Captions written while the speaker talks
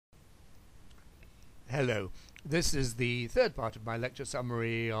Hello, this is the third part of my lecture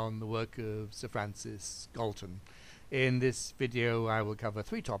summary on the work of Sir Francis Galton. In this video I will cover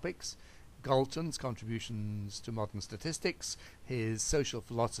three topics: Galton's contributions to modern statistics, his social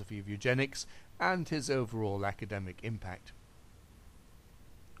philosophy of eugenics, and his overall academic impact.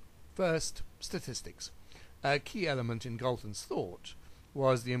 First, statistics. A key element in Galton's thought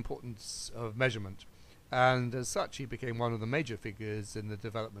was the importance of measurement, and as such he became one of the major figures in the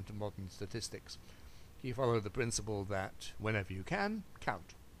development of modern statistics. He followed the principle that, whenever you can,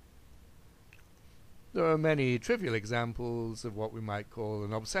 count. There are many trivial examples of what we might call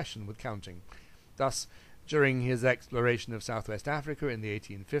an obsession with counting. Thus, during his exploration of Southwest Africa in the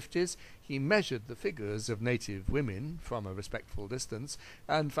 1850s, he measured the figures of native women from a respectful distance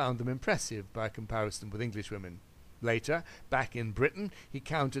and found them impressive by comparison with English women. Later, back in Britain, he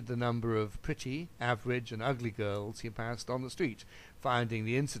counted the number of pretty, average, and ugly girls he passed on the street, finding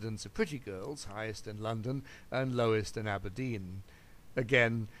the incidence of pretty girls highest in London and lowest in Aberdeen.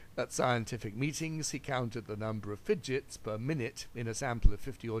 Again, at scientific meetings, he counted the number of fidgets per minute in a sample of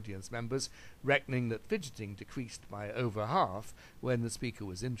 50 audience members, reckoning that fidgeting decreased by over half when the speaker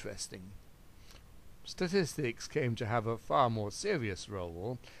was interesting. Statistics came to have a far more serious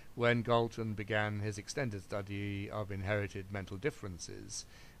role when Galton began his extended study of inherited mental differences,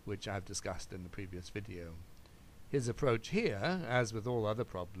 which I've discussed in the previous video. His approach here, as with all other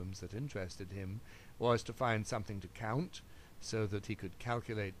problems that interested him, was to find something to count so that he could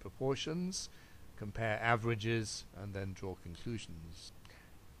calculate proportions, compare averages, and then draw conclusions.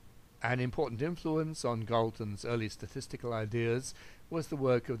 An important influence on Galton's early statistical ideas was the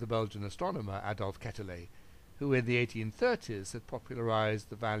work of the Belgian astronomer Adolphe Quetelet, who in the 1830s had popularized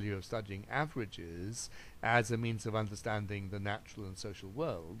the value of studying averages as a means of understanding the natural and social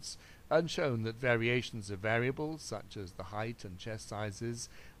worlds, and shown that variations of variables such as the height and chest sizes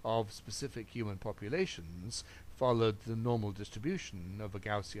of specific human populations followed the normal distribution of a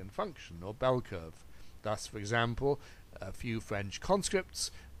Gaussian function or bell curve. Thus, for example, a few French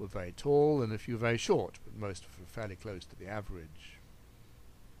conscripts were very tall and a few very short, but most were fairly close to the average.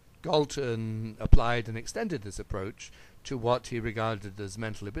 Galton applied and extended this approach to what he regarded as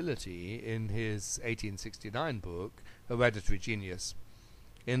mental ability in his 1869 book, Hereditary Genius.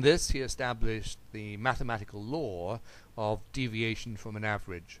 In this he established the mathematical law of deviation from an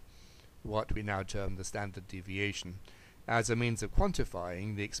average, what we now term the standard deviation, as a means of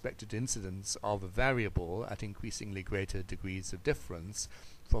quantifying the expected incidence of a variable at increasingly greater degrees of difference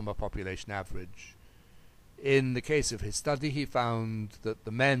from a population average. In the case of his study, he found that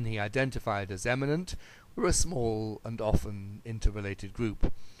the men he identified as eminent were a small and often interrelated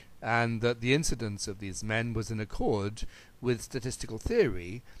group, and that the incidence of these men was in accord with statistical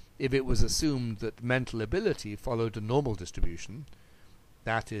theory if it was assumed that mental ability followed a normal distribution,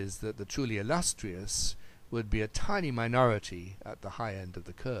 that is, that the truly illustrious would be a tiny minority at the high end of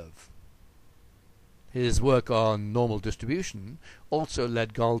the curve. His work on normal distribution also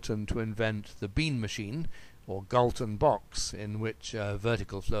led Galton to invent the bean machine, or Galton box, in which a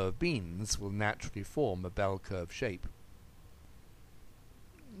vertical flow of beans will naturally form a bell curve shape.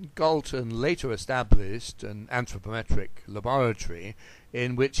 Galton later established an anthropometric laboratory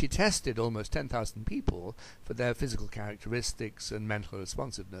in which he tested almost 10,000 people for their physical characteristics and mental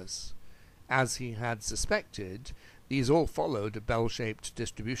responsiveness. As he had suspected, these all followed a bell-shaped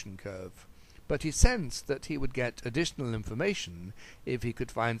distribution curve, but he sensed that he would get additional information if he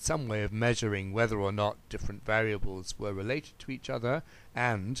could find some way of measuring whether or not different variables were related to each other,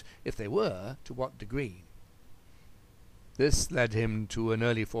 and, if they were, to what degree. This led him to an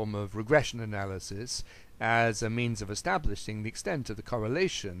early form of regression analysis as a means of establishing the extent of the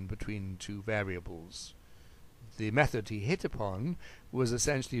correlation between two variables. The method he hit upon was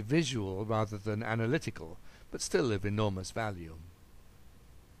essentially visual rather than analytical, but still of enormous value.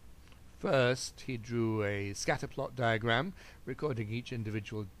 First, he drew a scatterplot diagram recording each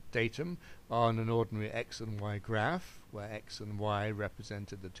individual datum on an ordinary x and y graph, where x and y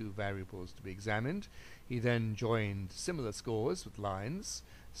represented the two variables to be examined. He then joined similar scores with lines,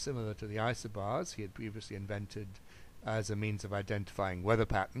 similar to the isobars he had previously invented as a means of identifying weather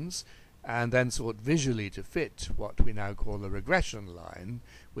patterns, and then sought visually to fit what we now call a regression line,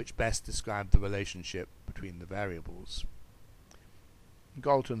 which best described the relationship between the variables.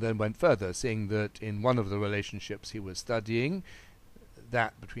 Galton then went further, seeing that in one of the relationships he was studying,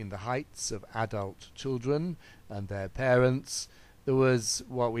 that between the heights of adult children and their parents, there was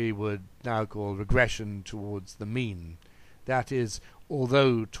what we would now call regression towards the mean. That is,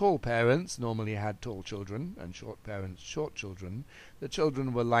 although tall parents normally had tall children and short parents short children, the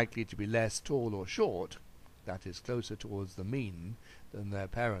children were likely to be less tall or short, that is, closer towards the mean, than their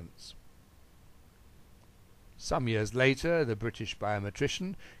parents. Some years later, the British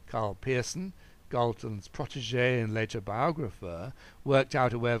biometrician Karl Pearson, Galton's protege and later biographer, worked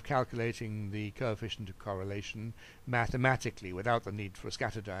out a way of calculating the coefficient of correlation mathematically without the need for a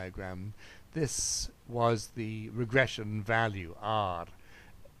scatter diagram. This was the regression value, R,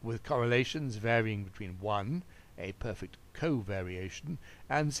 with correlations varying between 1, a perfect covariation,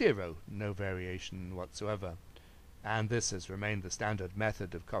 and 0, no variation whatsoever. And this has remained the standard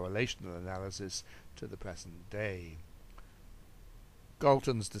method of correlational analysis to the present day.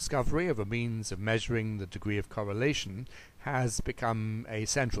 Galton's discovery of a means of measuring the degree of correlation has become a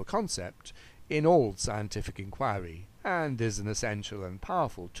central concept in all scientific inquiry, and is an essential and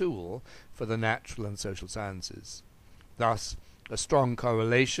powerful tool for the natural and social sciences. Thus, a strong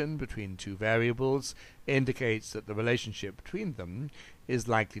correlation between two variables indicates that the relationship between them is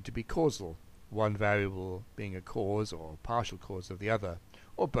likely to be causal, one variable being a cause or partial cause of the other,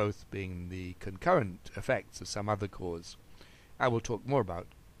 or both being the concurrent effects of some other cause. I will talk more about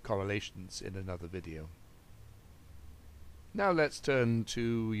correlations in another video. Now let's turn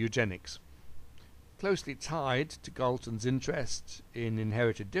to eugenics. Closely tied to Galton's interest in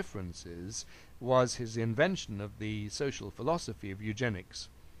inherited differences was his invention of the social philosophy of eugenics,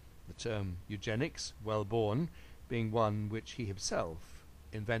 the term eugenics, well born, being one which he himself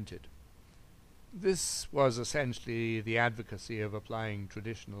invented. This was essentially the advocacy of applying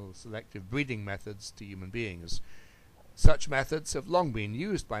traditional selective breeding methods to human beings. Such methods have long been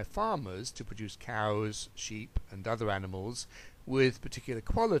used by farmers to produce cows, sheep, and other animals with particular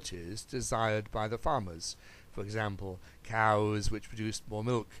qualities desired by the farmers, for example, cows which produced more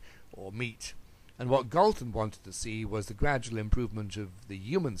milk or meat. And what Galton wanted to see was the gradual improvement of the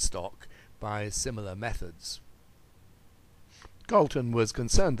human stock by similar methods. Galton was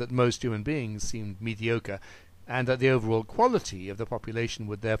concerned that most human beings seemed mediocre, and that the overall quality of the population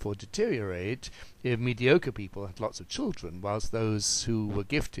would therefore deteriorate if mediocre people had lots of children, whilst those who were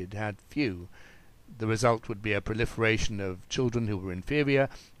gifted had few. The result would be a proliferation of children who were inferior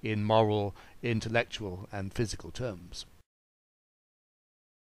in moral, intellectual, and physical terms.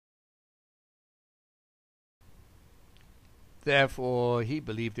 Therefore, he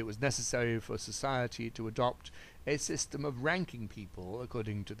believed it was necessary for society to adopt a system of ranking people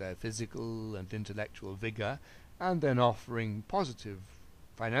according to their physical and intellectual vigor, and then offering positive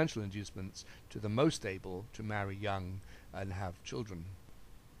financial inducements to the most able to marry young and have children.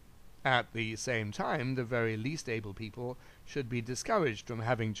 At the same time, the very least able people should be discouraged from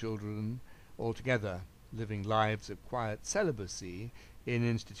having children altogether, living lives of quiet celibacy in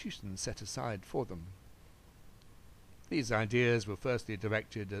institutions set aside for them. These ideas were firstly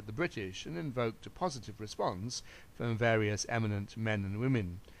directed at the British and invoked a positive response from various eminent men and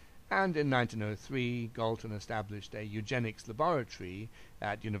women, and in 1903 Galton established a eugenics laboratory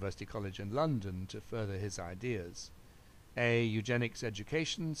at University College in London to further his ideas. A Eugenics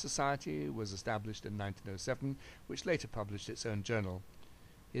Education Society was established in 1907, which later published its own journal.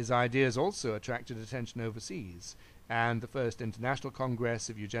 His ideas also attracted attention overseas, and the first International Congress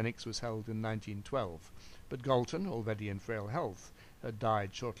of Eugenics was held in 1912, but Galton, already in frail health, had died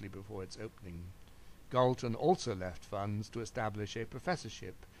shortly before its opening. Galton also left funds to establish a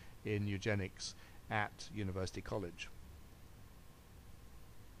professorship in eugenics at University College.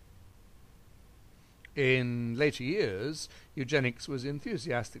 In later years, eugenics was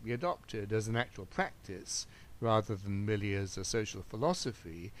enthusiastically adopted as an actual practice rather than merely as a social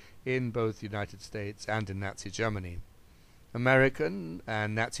philosophy in both the United States and in Nazi Germany. American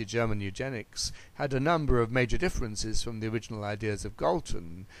and Nazi German eugenics had a number of major differences from the original ideas of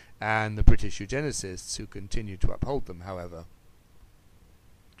Galton and the British eugenicists who continued to uphold them, however.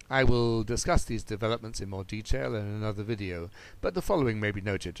 I will discuss these developments in more detail in another video, but the following may be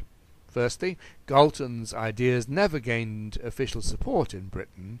noted. Firstly, Galton's ideas never gained official support in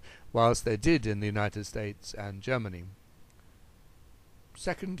Britain, whilst they did in the United States and Germany.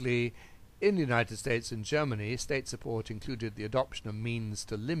 Secondly, in the United States and Germany, state support included the adoption of means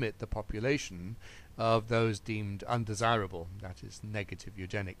to limit the population of those deemed undesirable, that is, negative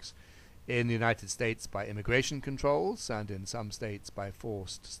eugenics. In the United States by immigration controls, and in some states by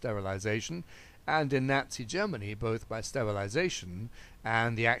forced sterilization, and in Nazi Germany both by sterilization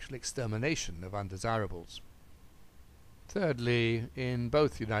and the actual extermination of undesirables. Thirdly, in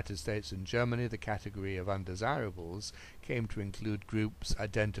both the United States and Germany, the category of undesirables came to include groups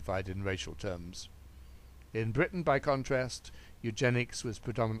identified in racial terms. In Britain, by contrast, eugenics was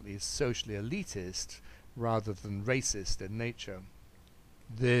predominantly socially elitist rather than racist in nature.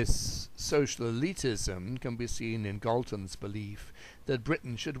 This social elitism can be seen in Galton's belief that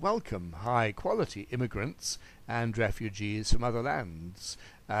Britain should welcome high-quality immigrants and refugees from other lands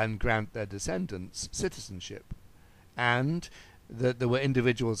and grant their descendants citizenship, and that there were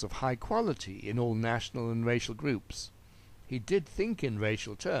individuals of high quality in all national and racial groups. He did think in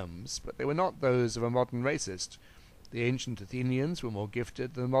racial terms, but they were not those of a modern racist. The ancient Athenians were more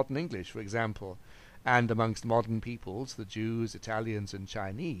gifted than modern English, for example, and amongst modern peoples, the Jews, Italians, and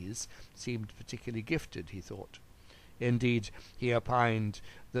Chinese seemed particularly gifted, he thought. Indeed, he opined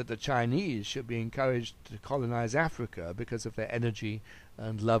that the Chinese should be encouraged to colonize Africa because of their energy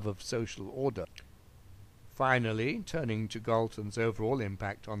and love of social order. Finally, turning to Galton's overall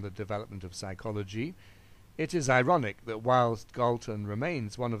impact on the development of psychology, it is ironic that whilst Galton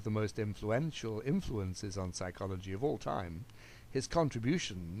remains one of the most influential influences on psychology of all time, his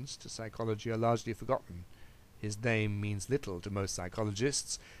contributions to psychology are largely forgotten. His name means little to most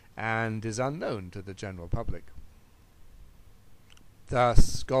psychologists and is unknown to the general public.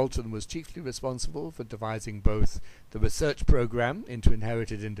 Thus, Galton was chiefly responsible for devising both the research program into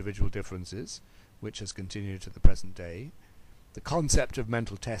inherited individual differences, which has continued to the present day, the concept of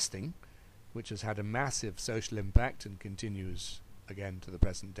mental testing, which has had a massive social impact and continues again to the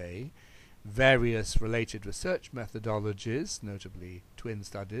present day, various related research methodologies, notably twin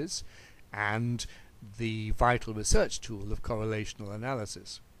studies, and the vital research tool of correlational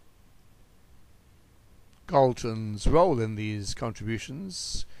analysis. Galton's role in these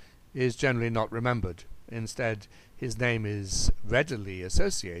contributions is generally not remembered. Instead, his name is readily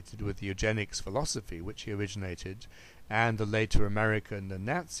associated with eugenics philosophy, which he originated, and the later American and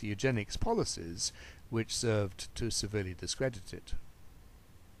Nazi eugenics policies, which served to severely discredit it.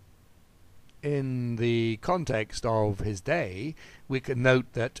 In the context of his day, we can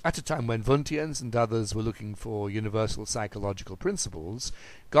note that at a time when Wundtians and others were looking for universal psychological principles,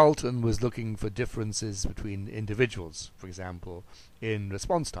 Galton was looking for differences between individuals, for example, in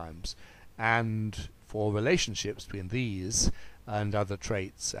response times, and for relationships between these and other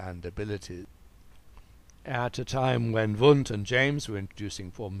traits and abilities. At a time when Wundt and James were introducing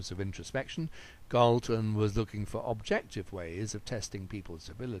forms of introspection, Galton was looking for objective ways of testing people's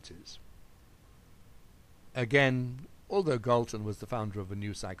abilities. Again, although Galton was the founder of a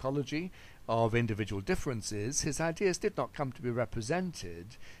new psychology of individual differences, his ideas did not come to be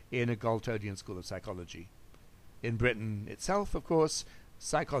represented in a Galtonian school of psychology. In Britain itself, of course,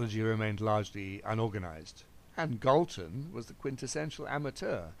 psychology remained largely unorganized, and Galton was the quintessential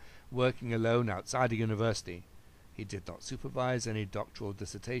amateur, working alone outside a university. He did not supervise any doctoral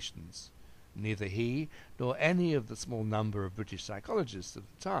dissertations. Neither he nor any of the small number of British psychologists of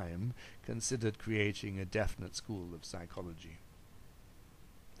the time considered creating a definite school of psychology.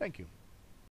 Thank you.